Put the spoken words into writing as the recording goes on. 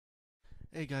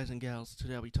Hey guys and gals,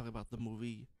 today I'll be talking about the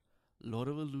movie Lord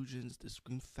of Illusions, the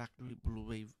Scream Factory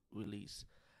Blu-ray release.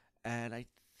 And I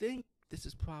think this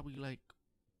is probably like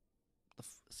the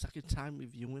second time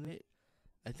reviewing it.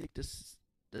 I think this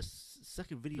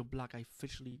second video blog I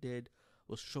officially did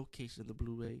was showcasing the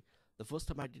Blu-ray. The first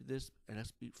time I did this, and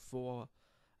that's before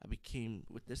I became,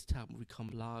 with this tab will become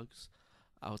blogs.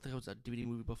 I think I was a DVD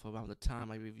movie buff around the time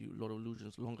I reviewed Lord of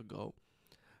Illusions long ago.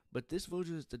 But this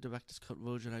version is the director's cut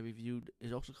version I reviewed.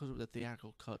 It also comes with a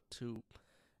theatrical cut too,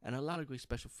 and a lot of great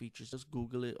special features. Just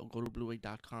Google it or go to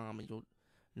Blu-ray.com and you'll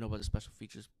know about the special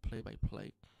features play by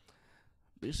play.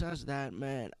 Besides that,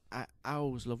 man, I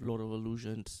always loved Lord of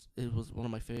Illusions. It was one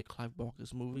of my favorite Clive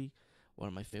Barker's movie, one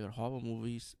of my favorite horror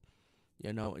movies.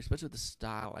 You know, especially the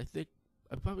style. I think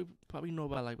I probably know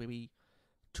about like maybe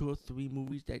two or three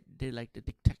movies that did like the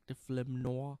detective film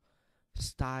noir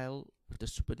style with the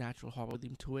supernatural horror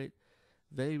theme to it.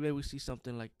 Very rare we see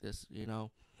something like this, you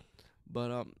know.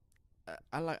 But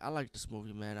I like this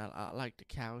movie, man. I like the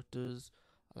characters.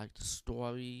 I like the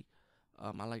story.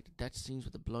 I like the death scenes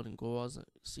with the blood and gore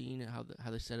scene and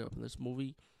how they set it up in this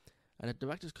movie. And the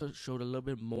director's cut showed a little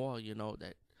bit more, you know,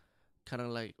 that kind of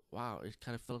like wow, it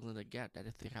kind of filled in the gap that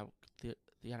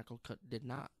theatrical cut did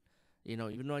not. You know,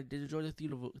 even though I did enjoy the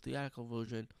theatrical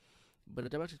version, but the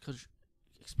director's cut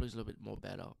explains a little bit more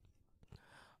better.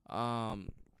 Um,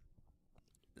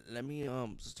 Let me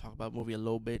just talk about the movie a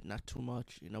little bit, not too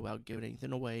much, you know, without giving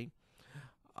anything away.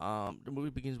 The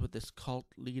movie begins with this cult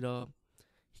leader.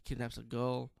 He kidnaps a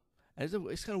girl, and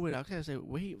it's kind of weird. I kind of say,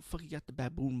 where the fuck he got the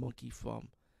baboon monkey from?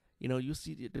 You know, you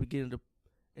see at the beginning of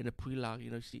the prologue.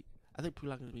 You know, you see, I think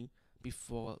prologue is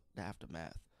before the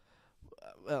aftermath.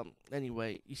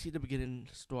 Anyway, you see the beginning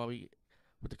story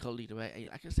with the cult leader, right? And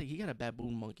I can say he got a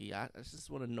baboon monkey. I just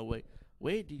want to know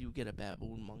where did you get a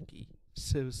baboon monkey?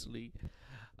 Seriously.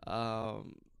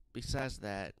 Um, Besides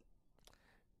that,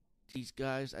 I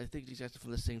think these guys are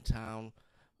from the same town,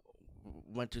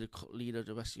 went to the leader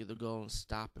to rescue the girl and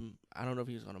stop him. I don't know if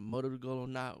he was gonna murder the girl or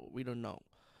not. We don't know,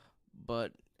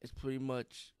 but it's pretty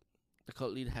much the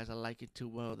cult leader has a liking to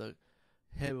one of the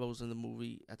heroes in the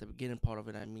movie at the beginning part of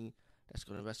it. I mean, that's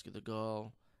gonna rescue the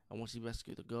girl, and once he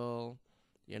rescued the girl,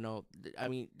 you know,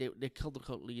 they killed the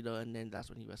cult leader, and then that's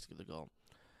when he rescued the girl.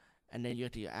 And then you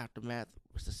get the aftermath,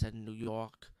 which is set in New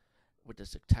York, with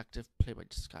this detective played by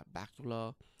Scott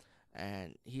Bakula,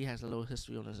 and he has a little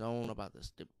history on his own about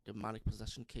this demonic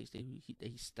possession case that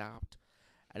he stopped,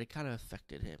 and it kind of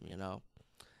affected him, you know.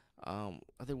 I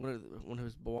think one of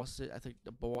his bosses, I think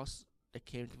the boss that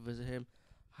came to visit him,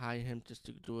 hired him just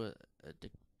to do to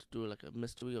do like a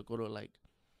mystery or go to like,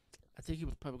 I think he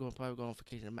was probably going on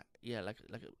vacation. Yeah,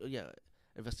 yeah,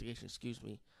 investigation. Excuse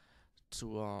me,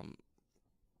 to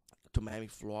to Miami,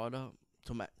 Florida,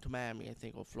 to Miami, I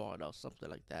think, or Florida or something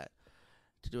like that,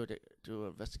 to do an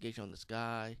investigation on this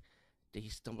guy. That he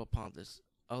stumbled upon this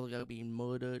other guy being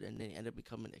murdered, and then it ended up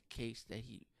becoming a case that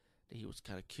he was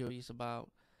kind of curious about.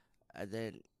 And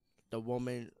then the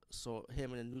woman saw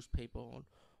him in a newspaper on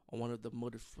one of the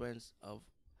murdered friends of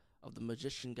the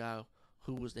magician guy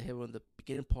who was the hero in the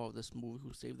beginning part of this movie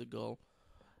who saved the girl,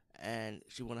 and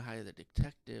she wanted to hire the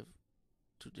detective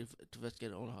to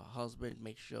investigate on her husband,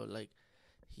 make sure like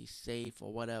he's safe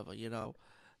or whatever, you know.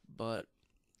 But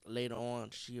later on,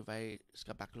 she invited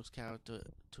Scott Bakula's character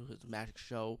to his magic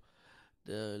show.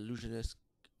 The illusionist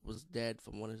was dead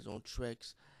from one of his own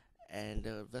tricks, and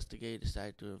the investigator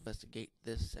decided to investigate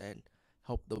this and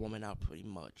help the woman out pretty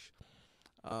much.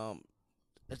 Um,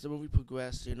 as the movie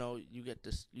progressed, you know, you get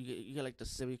like the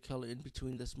serial killer in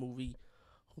between this movie,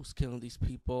 who's killing these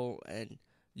people, and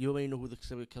you already know who the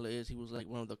serial killer is. He was like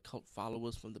one of the cult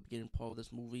followers from the beginning part of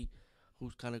this movie, who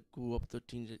kind of grew up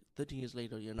 13 years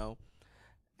later, you know.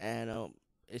 And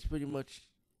it's pretty much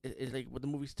it's like what the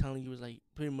movie's telling you is like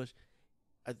pretty much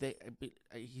I think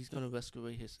he's gonna rescue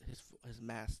his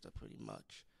master pretty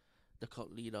much, the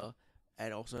cult leader,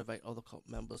 and also invite other cult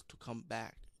members to come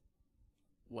back.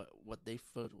 What they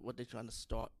trying to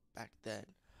start back then.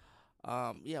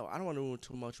 Yeah, I don't want to ruin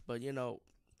too much, but you know,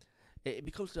 it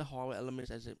becomes the horror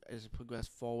elements as it progresses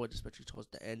forward, especially towards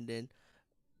the ending,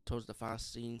 towards the final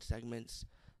scene segments.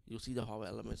 You'll see the horror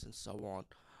elements and so on.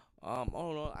 I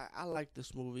don't know. I like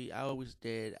this movie. I always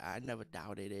did. I never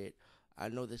doubted it. I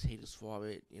know there's haters for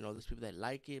it. You know, there's people that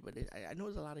like it, but I know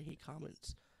there's a lot of hate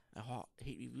comments and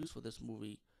hate reviews for this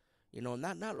movie. You know,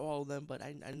 not all of them, but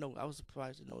I know I was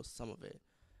surprised to know some of it.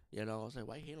 You know, I was like,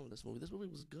 why hate on this movie? This movie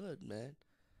was good, man.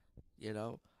 You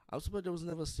know, I was surprised there was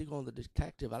never a sequel on the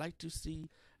detective. I like to see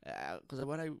because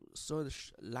when I saw the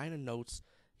liner notes,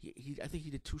 he I think he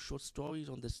did two short stories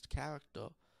on this character.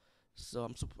 So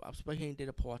I'm surprised he ain't did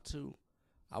a part two.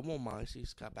 I won't mind seeing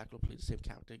Scott Bakula play the same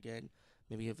character again.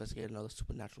 Maybe investigate another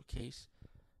supernatural case.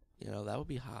 That would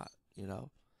be hot.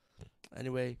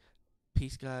 Anyway,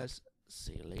 peace, guys.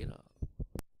 See you later.